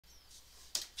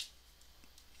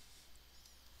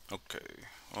Okay,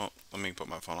 well, let me put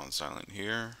my phone on silent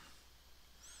here,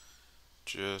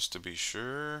 just to be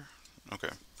sure.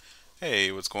 Okay.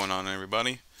 Hey, what's going on,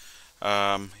 everybody?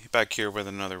 Back here with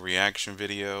another reaction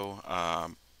video.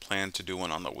 Plan to do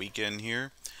one on the weekend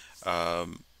here.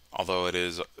 Although it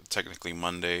is technically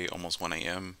Monday, almost 1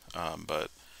 a.m.,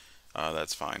 but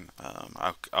that's fine.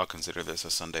 I'll consider this a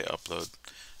Sunday upload.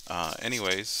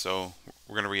 Anyways, so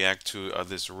we're gonna react to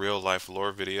this real life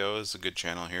lore video. It's a good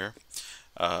channel here.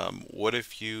 What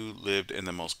if you lived in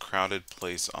the most crowded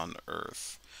place on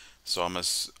Earth? So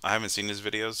I haven't seen this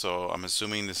video, so I'm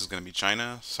assuming this is going to be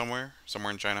China somewhere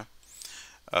in China.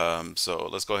 So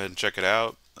let's go ahead and check it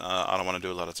out. I don't want to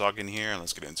do a lot of talking here, and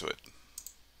let's get into it.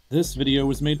 This video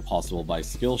was made possible by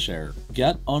Skillshare.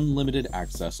 Get unlimited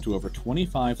access to over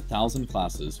 25,000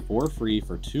 classes for free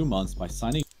for 2 months by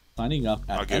signing up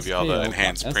at I'll give you all the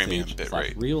enhanced premium bit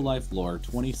rate.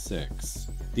 RealLifeLore26.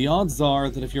 The odds are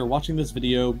that if you're watching this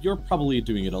video, you're probably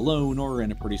doing it alone or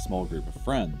in a pretty small group of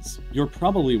friends. You're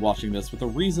probably watching this with a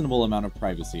reasonable amount of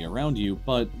privacy around you,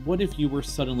 but what if you were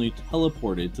suddenly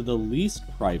teleported to the least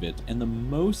private and the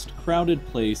most crowded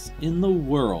place in the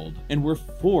world and were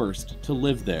forced to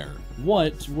live there?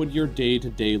 What would your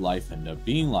day-to-day life end up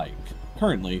being like?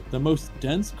 Currently, the most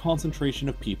dense concentration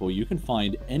of people you can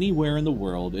find anywhere in the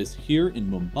world is here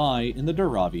in Mumbai in the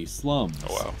Dharavi slums.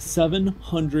 Oh, wow.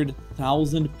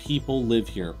 700,000 people live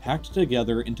here, packed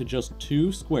together into just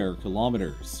 2 square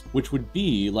kilometers, which would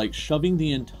be like shoving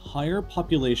the entire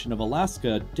population of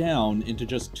Alaska down into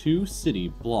just 2 city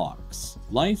blocks.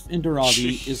 Life in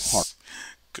Dharavi is hard.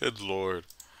 Good lord.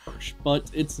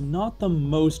 But it's not the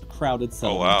most crowded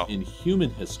settlement in human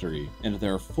history, and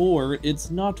therefore it's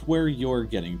not where you're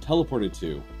getting teleported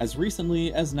to. As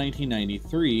recently as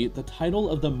 1993, the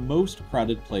title of the most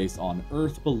crowded place on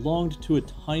Earth belonged to a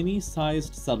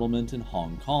tiny-sized settlement in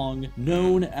Hong Kong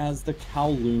known as the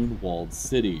Kowloon Walled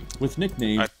City, with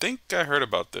nicknames. I think I heard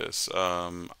about this.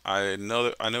 I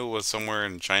know it was somewhere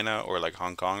in China or like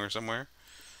Hong Kong or somewhere.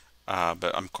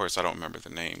 But of course I don't remember the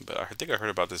name, but I think I heard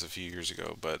about this a few years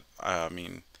ago. But I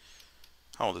mean,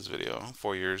 how old is this video?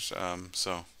 4 years.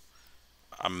 So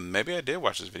maybe I did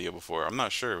watch this video before. I'm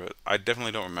not sure, but I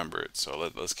definitely don't remember it. So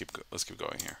let's keep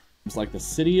going here. Like the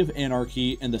City of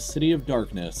Anarchy and the City of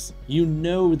Darkness, you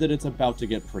know that it's about to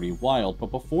get pretty wild.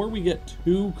 But before we get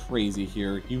too crazy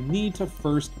here, you need to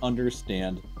first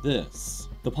understand this.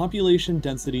 The population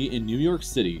density in New York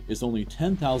City is only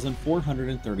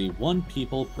 10,431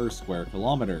 people per square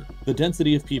kilometer. The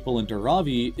density of people in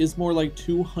Dharavi is more like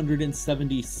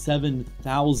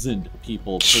 277,000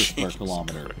 people per square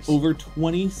kilometer, over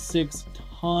 26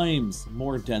 times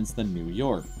more dense than New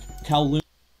York. Kowloon.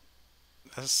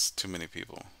 That's too many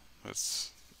people. That's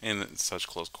in such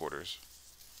close quarters.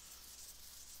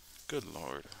 Good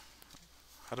lord.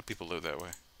 How do people live that way?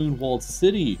 Walled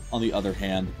City, on the other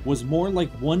hand, was more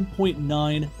like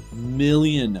 1.9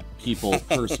 million people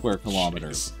per square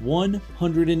kilometer,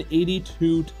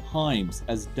 182 times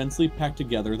as densely packed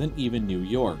together than even New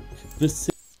York.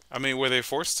 I mean, were they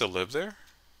forced to live there?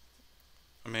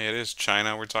 I mean, it is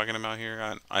China we're talking about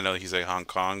here. I know he's a Hong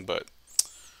Kong, but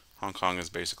Hong Kong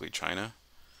is basically China.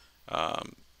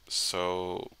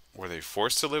 So were they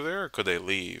forced to live there, or could they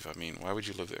leave? I mean, why would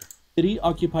you live there? City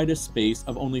occupied a space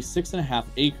of only 6.5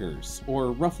 acres,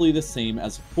 or roughly the same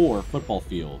as 4 football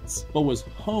fields, but was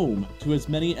home to as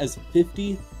many as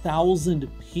 50,000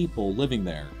 people living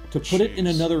there. To put it in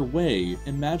another way,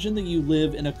 imagine that you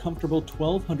live in a comfortable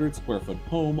 1,200 square foot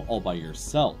home all by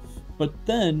yourself, but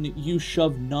then you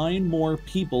shove 9 more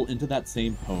people into that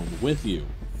same home with you.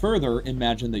 Further,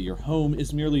 imagine that your home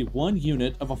is merely one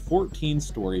unit of a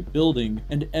 14-story building,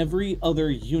 and every other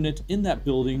unit in that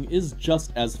building is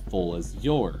just as full as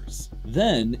yours.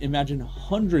 Then, imagine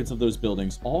hundreds of those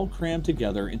buildings all crammed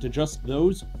together into just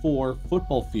those 4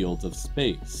 football fields of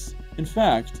space. In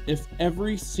fact, if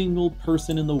every single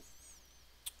person in the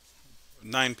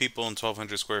 9 people in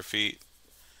 1,200 square feet.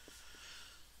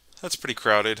 That's pretty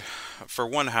crowded. For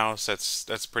one house,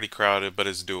 that's pretty crowded, but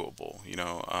it's doable, you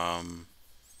know.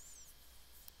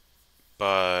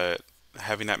 But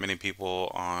having that many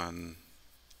people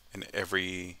in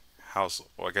every house,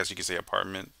 well, I guess you could say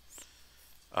apartment,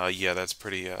 yeah, that's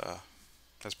pretty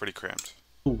cramped.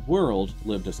 The world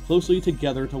lived as closely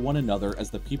together to one another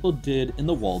as the people did in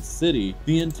the walled city.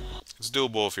 It's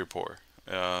doable if you're poor.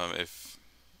 If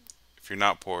you're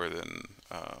not poor, then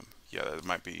yeah, that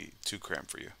might be too cramped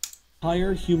for you.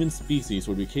 Entire human species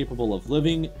would be capable of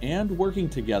living and working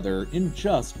together in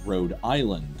just Rhode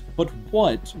Island. But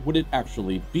what would it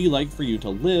actually be like for you to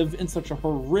live in such a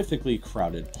horrifically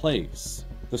crowded place?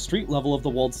 The street level of the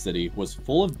walled city was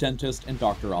full of dentist and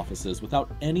doctor offices without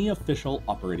any official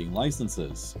operating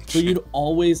licenses. So you'd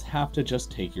always have to just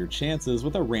take your chances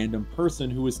with a random person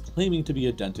who was claiming to be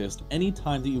a dentist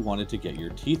anytime that you wanted to get your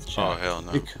teeth checked. Oh, hell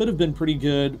no. It could have been pretty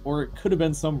good, or it could have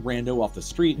been some rando off the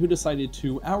street who decided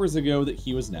 2 hours ago that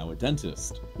he was now a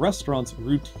dentist. Restaurants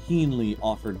routinely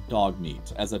offered dog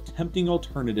meat as a tempting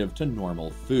alternative to normal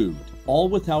food, all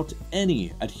without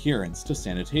any adherence to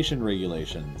sanitation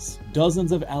regulations.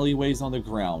 Dozens of alleyways on the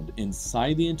ground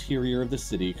inside the interior of the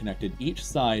city connected each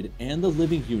side and the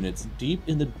living units deep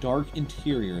in the dark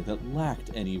interior that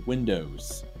lacked any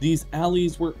windows. These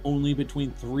alleys were only between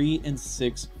 3 and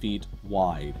 6 feet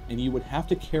wide, and you would have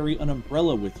to carry an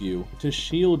umbrella with you to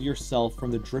shield yourself from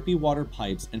the drippy water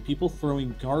pipes and people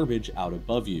throwing garbage out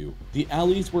above you. The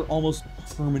alleys were almost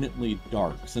permanently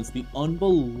dark since the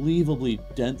unbelievably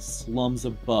dense slums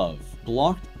above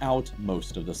blocked out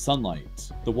most of the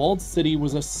sunlight. The walled city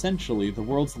was essentially the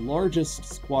world's largest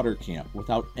squatter camp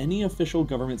without any official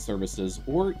government services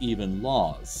or even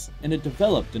laws, and it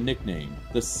developed a nickname,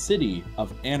 the City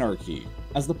of Anarchy,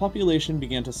 as the population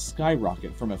began to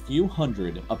skyrocket from a few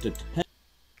hundred up to 10.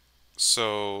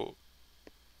 So,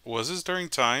 was this during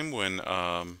time when,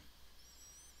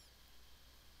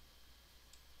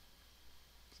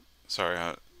 sorry,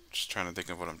 I'm just trying to think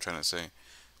of what I'm trying to say.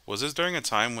 Was this during a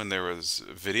time when there was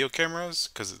video cameras?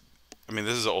 Because, I mean,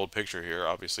 this is an old picture here.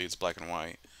 Obviously, it's black and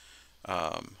white.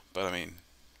 But I mean,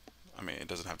 it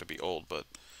doesn't have to be old. But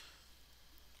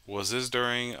was this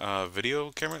during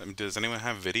video camera? I mean, does anyone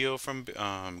have video from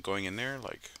going in there?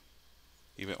 Like,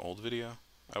 even old video?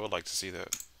 I would like to see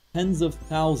that. Tens of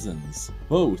thousands.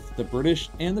 Both the British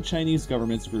and the Chinese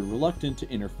governments grew reluctant to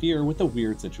interfere with the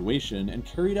weird situation and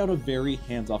carried out a very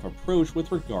hands-off approach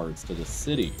with regards to the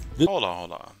city. Hold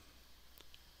on.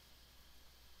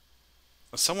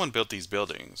 Someone built these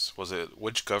buildings.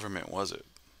 Which government was it?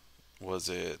 Was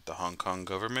it the Hong Kong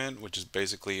government, which is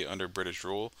basically under British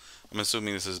rule? I'm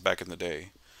assuming this is back in the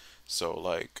day. So,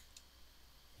 like,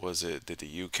 did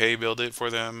the UK build it for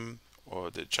them?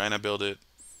 Or did China build it?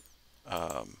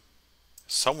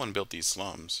 Someone built these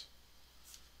slums.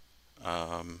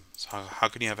 So how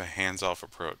can you have a hands-off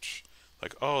approach?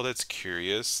 Like, oh, that's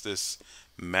curious. This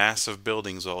massive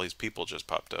buildings, all these people just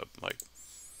popped up. Like,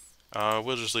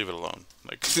 we'll just leave it alone.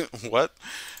 Like, what?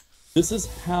 This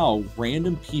is how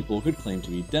random people could claim to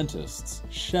be dentists.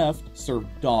 Chefs served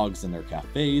dogs in their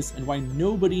cafes, and why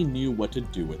nobody knew what to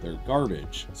do with their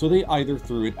garbage. So they either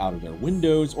threw it out of their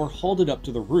windows or hauled it up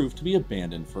to the roof to be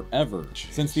abandoned forever.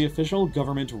 Jeez. Since the official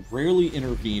government rarely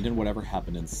intervened in whatever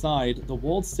happened inside, the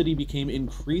walled city became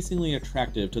increasingly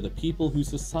attractive to the people whose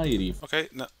society... Okay,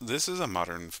 now this is a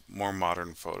more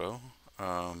modern photo.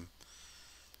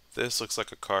 This looks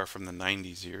like a car from the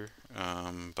 90s here,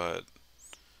 but...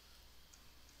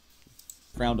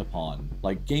 frowned upon,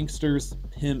 like gangsters,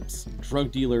 pimps,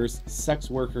 drug dealers, sex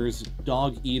workers,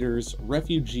 dog eaters,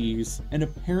 refugees, and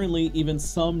apparently even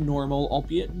some normal,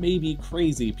 albeit maybe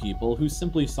crazy people who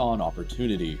simply saw an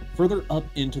opportunity. Further up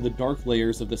into the dark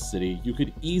layers of the city, you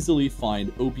could easily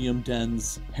find opium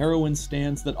dens, heroin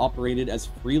stands that operated as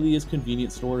freely as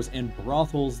convenience stores, and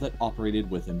brothels that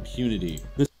operated with impunity.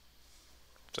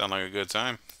 Sound like a good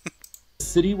time. The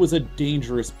city was a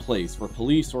dangerous place for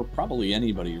police, or probably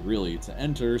anybody really, to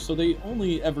enter, so they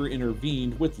only ever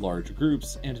intervened with large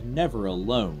groups and never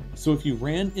alone. So if you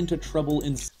ran into trouble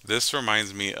in... This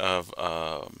reminds me of,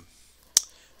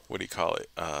 what do you call it?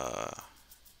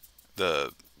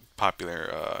 The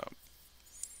popular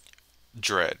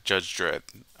Judge Dredd,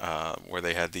 where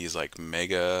they had these like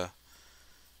mega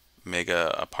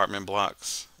apartment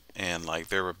blocks, and like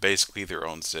they were basically their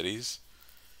own cities.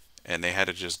 And they had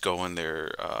to just go in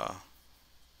there,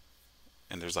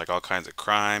 and there's like all kinds of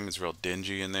crime. It's real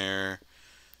dingy in there,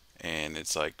 and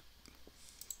it's like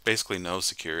basically no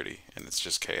security, and it's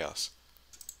just chaos.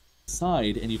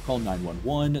 Side and you call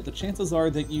 911, the chances are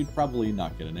that you'd probably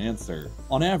not get an answer.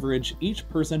 On average, each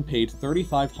person paid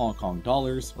 35 Hong Kong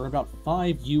dollars, or about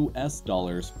 $5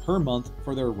 US per month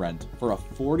for their rent for a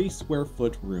 40 square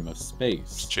foot room of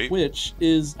space, which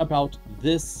is about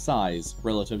this size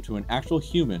relative to an actual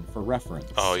human for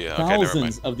reference. Oh yeah, okay,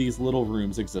 Thousands of these little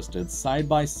rooms existed side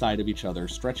by side of each other,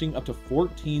 stretching up to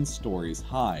 14 stories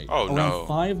high. Oh Around no.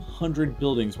 500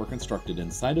 buildings were constructed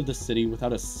inside of the city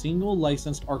without a single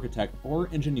licensed architect architect or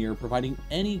engineer providing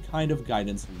any kind of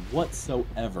guidance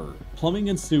whatsoever. Plumbing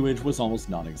and sewage was almost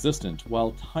non-existent,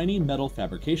 while tiny metal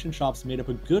fabrication shops made up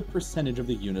a good percentage of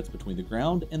the units between the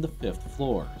ground and the 5th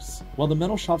floors. While the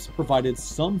metal shops provided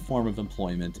some form of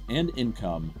employment and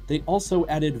income, they also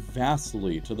added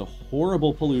vastly to the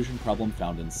horrible pollution problem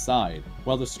found inside,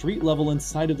 while the street level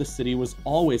inside of the city was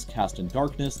always cast in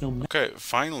darkness no Okay,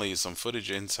 finally some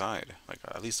footage inside, like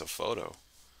at least a photo.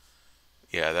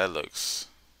 Yeah, that looks.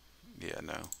 Yeah,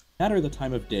 no. matter the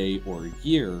time of day or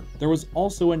year. There was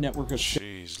also a network of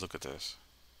Jeez, look at this.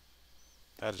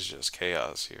 That is just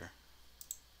chaos here.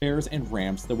 stairs and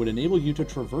ramps that would enable you to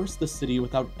traverse the city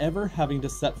without ever having to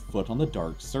set foot on the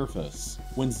dark surface.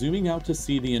 When zooming out to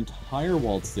see the entire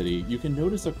walled city, you can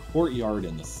notice a courtyard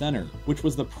in the center, which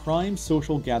was the prime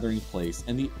social gathering place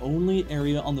and the only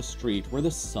area on the street where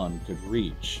the sun could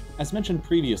reach. As mentioned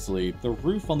previously, the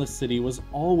roof on the city was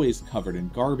always covered in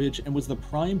garbage and was the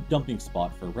prime dumping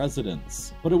spot for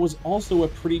residents. But it was also a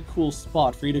pretty cool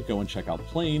spot for you to go and check out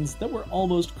planes that were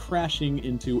almost crashing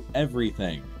into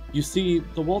everything. You see,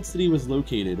 the walled city was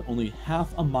located only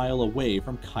half a mile away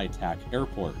from Kai Tak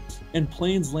Airport, and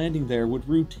planes landing there would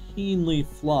routinely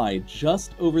fly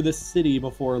just over the city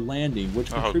before landing, which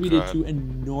contributed to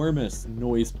enormous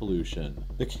noise pollution.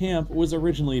 The camp was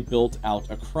originally built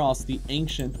out across the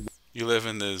ancient... You live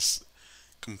in this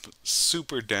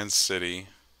super dense city,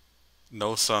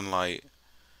 no sunlight,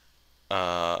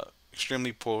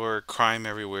 extremely poor, crime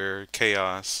everywhere,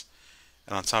 chaos,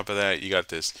 and on top of that, you got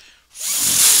this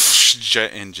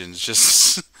jet engines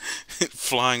just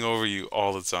flying over you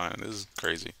all the time. This is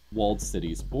crazy. Walled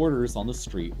city's borders on the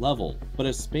street level. But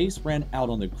as space ran out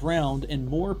on the ground and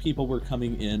more people were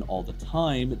coming in all the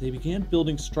time, they began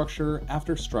building structure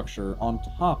after structure on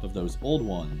top of those old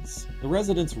ones. The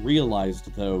residents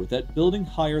realized, though, that building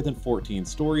higher than 14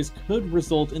 stories could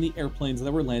result in the airplanes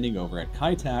that were landing over at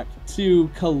Kai Tak to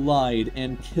collide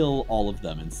and kill all of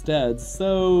them instead,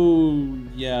 so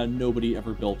yeah, nobody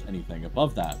ever built anything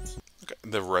above that. Okay.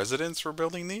 The residents were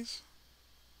building these?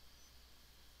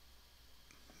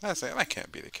 That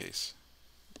can't be the case.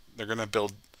 They're gonna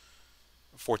build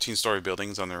 14-story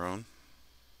buildings on their own?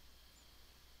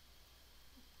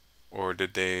 Or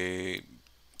did they...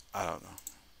 I don't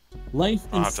know. Life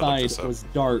inside was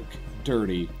dark,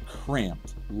 dirty,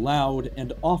 cramped, loud,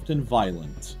 and often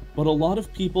violent. But a lot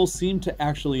of people seemed to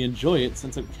actually enjoy it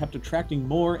since it kept attracting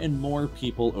more and more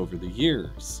people over the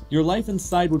years. Your life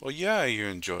inside would... Well, yeah, you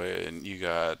enjoy it, and you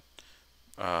got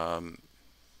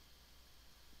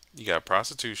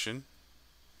prostitution.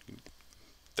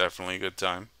 Definitely a good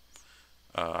time.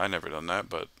 I never done that,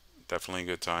 but definitely a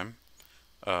good time.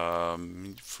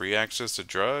 Free access to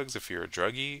drugs if you're a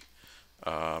druggie.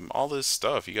 All this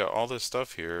stuff. You got all this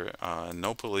stuff here.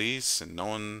 No police and no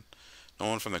one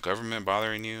from the government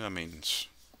bothering you. I mean,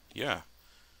 yeah.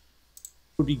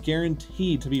 Would be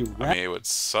guaranteed to be... I mean, it would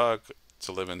suck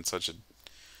to live in such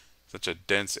a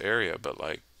dense area, but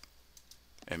like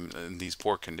in these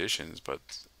poor conditions, but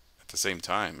at the same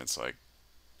time, it's like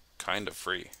kind of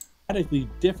free. Radically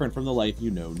different from the life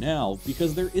you know now,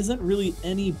 because there isn't really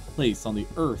any place on the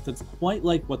earth that's quite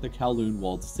like what the Kowloon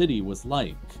walled city was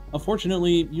like.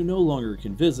 Unfortunately, you no longer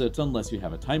can visit unless you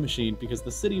have a time machine, because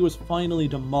the city was finally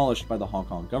demolished by the Hong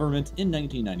Kong government in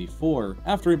 1994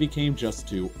 after it became just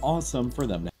too awesome for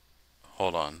them to...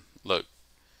 Hold on, look.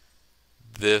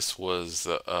 This was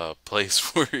the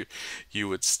place where you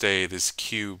would stay, this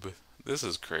cube. This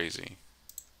is crazy.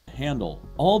 handle.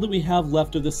 All that we have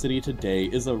left of the city today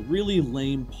is a really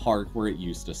lame park where it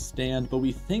used to stand, but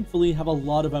we thankfully have a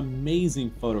lot of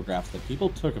amazing photographs that people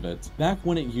took of it back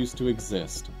when it used to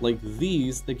exist, like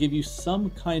these that give you some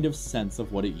kind of sense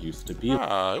of what it used to be.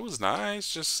 It was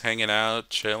nice, just hanging out,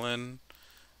 chilling.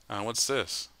 What's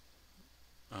this?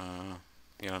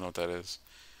 You don't know what that is.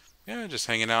 Yeah, just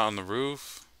hanging out on the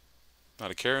roof.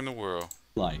 Not a care in the world.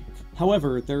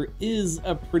 However, there is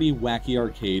a pretty wacky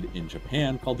arcade in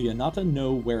Japan called the Anata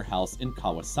no Warehouse in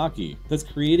Kawasaki that's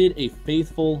created a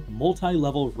faithful,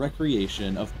 multi-level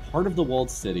recreation of part of the walled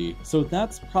city, so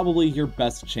that's probably your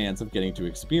best chance of getting to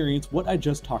experience what I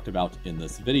just talked about in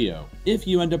this video. If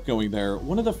you end up going there,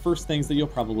 one of the first things that you'll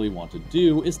probably want to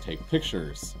do is take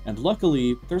pictures, and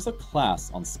luckily, there's a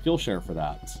class on Skillshare for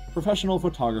that. Professional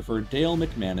photographer Dale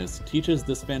McManus teaches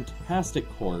this fantastic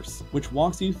course, which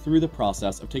walks you through the process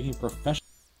of taking professional...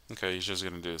 Okay, he's just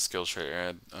gonna do a Skillshare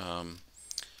ad. I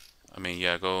mean,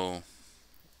 yeah, go...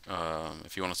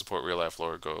 if you want to support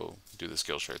RealLifeLore, go do the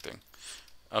Skillshare thing.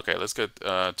 Okay, let's get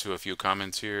to a few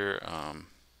comments here. Okay.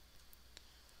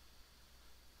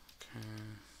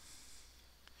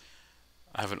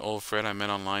 I have an old friend I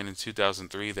met online in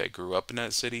 2003 that grew up in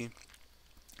that city.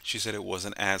 She said it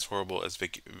wasn't as horrible as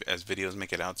as videos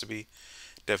make it out to be.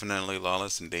 Definitely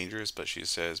lawless and dangerous, but she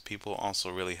says people also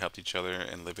really helped each other,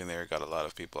 and living there got a lot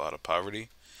of people out of poverty.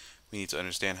 We need to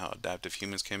understand how adaptive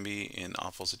humans can be in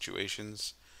awful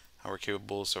situations, how we're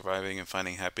capable of surviving and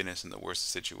finding happiness in the worst of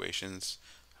situations.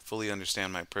 I fully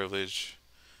understand my privilege.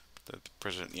 The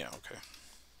president, yeah, okay.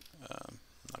 I'm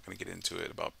not going to get into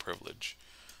it about privilege.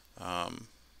 Um,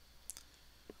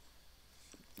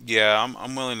 yeah,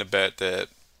 I'm willing to bet that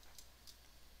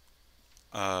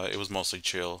it was mostly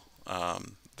chill,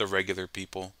 the regular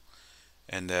people,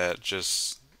 and that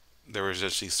just there was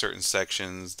just these certain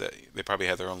sections that they probably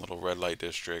had their own little red light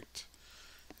district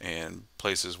and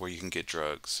places where you can get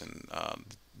drugs, and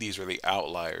these are the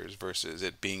outliers versus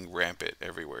it being rampant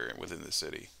everywhere within the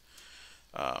city.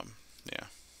 Um, yeah,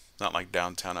 not like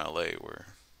downtown LA where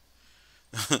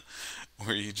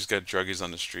where you just got druggies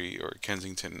on the street, or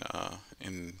Kensington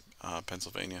in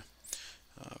Pennsylvania.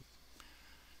 Uh,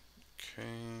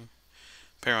 okay.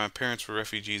 My parents were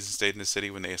refugees and stayed in the city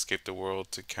when they escaped the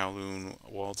world to Kowloon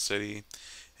walled city.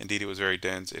 Indeed, it was very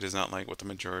dense. It is not like what the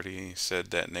majority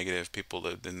said that negative people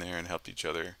lived in there and helped each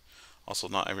other. Also,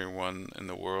 not everyone in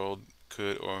the world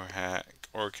could or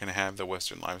can have the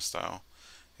Western lifestyle.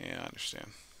 Yeah, I understand.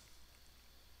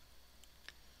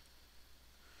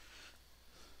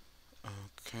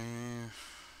 Okay.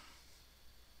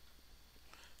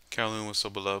 Kowloon was so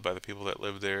beloved by the people that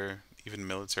lived there. Even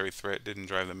military threat didn't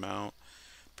drive them out.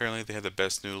 Apparently, they had the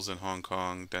best noodles in Hong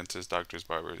Kong, dentists, doctors,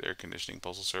 barbers, air conditioning,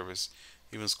 postal service,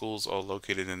 even schools all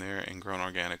located in there and grown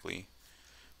organically.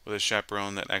 With a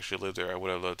chaperone that actually lived there, I would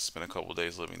have loved to spend a couple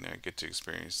days living there, get to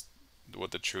experience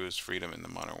what the truest freedom in the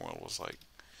modern world was like.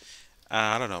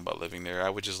 I don't know about living there. I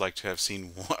would just like to have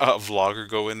seen a vlogger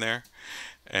go in there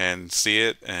and see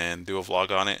it and do a vlog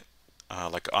on it,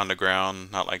 like on the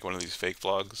ground, not like one of these fake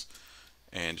vlogs,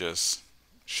 and just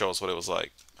show us what it was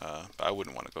like. But I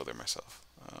wouldn't want to go there myself.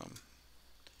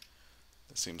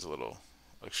 It seems a little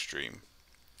extreme.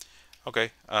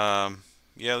 Okay.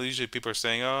 Yeah, usually people are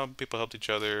saying, oh, people helped each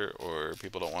other or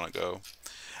people don't want to go.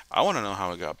 I want to know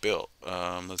how it got built.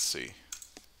 Let's see.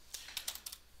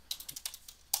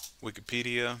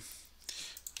 Wikipedia.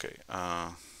 Okay.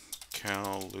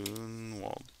 Kowloon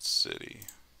Walled City.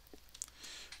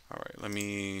 All right, let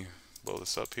me blow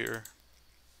this up here.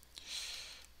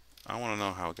 I want to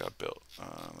know how it got built.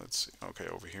 Let's see. Okay,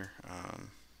 over here.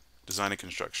 Design and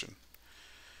construction.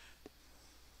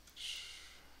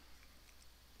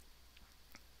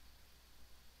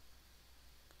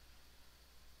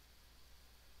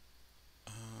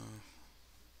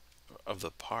 Of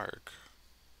the park.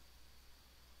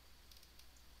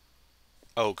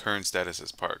 Oh, current status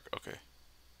is park. Okay.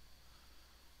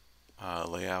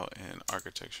 Layout and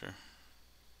architecture.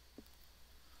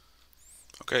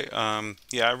 Okay.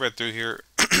 Yeah, I read through here.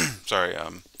 Sorry.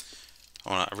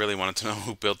 I really wanted to know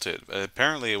who built it.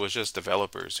 Apparently, it was just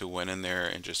developers who went in there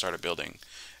and just started building.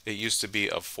 It used to be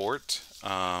a fort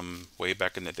way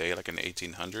back in the day, like in the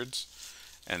 1800s,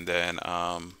 and then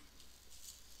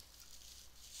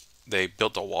they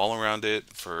built a wall around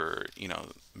it for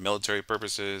military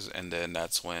purposes, and then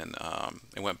that's when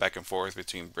it went back and forth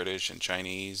between British and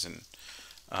Chinese,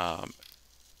 um,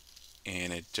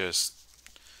 and it just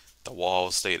the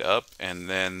wall stayed up, and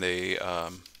then they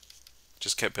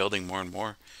just kept building more and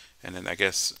more. And then I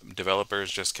guess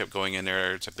developers just kept going in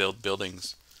there to build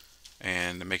buildings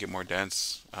and to make it more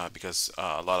dense because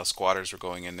a lot of squatters were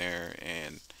going in there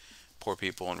and poor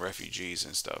people and refugees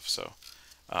and stuff. So,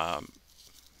 um,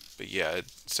 but yeah, it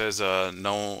says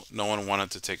no one wanted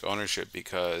to take ownership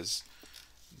because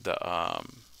the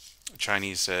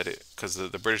Chinese said it because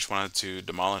the British wanted to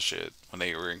demolish it when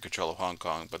they were in control of Hong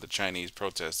Kong, but the Chinese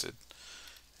protested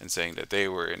and saying that they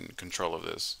were in control of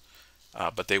this.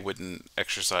 But they wouldn't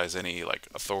exercise any like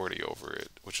authority over it,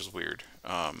 which is weird.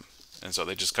 And so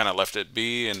they just kind of left it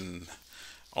be and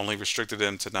only restricted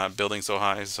them to not building so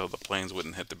high, so the planes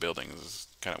wouldn't hit the buildings. It's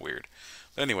kind of weird.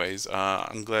 But anyways,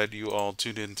 I'm glad you all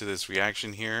tuned into this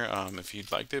reaction here. If you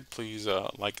liked it, please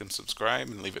like and subscribe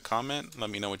and leave a comment. Let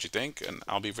me know what you think, and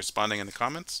I'll be responding in the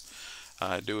comments.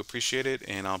 I do appreciate it,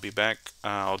 and I'll be back.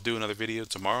 I'll do another video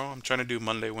tomorrow. I'm trying to do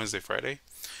Monday, Wednesday, Friday.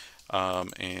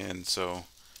 And so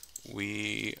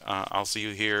I'll see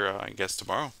you here, I guess,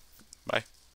 tomorrow. Bye.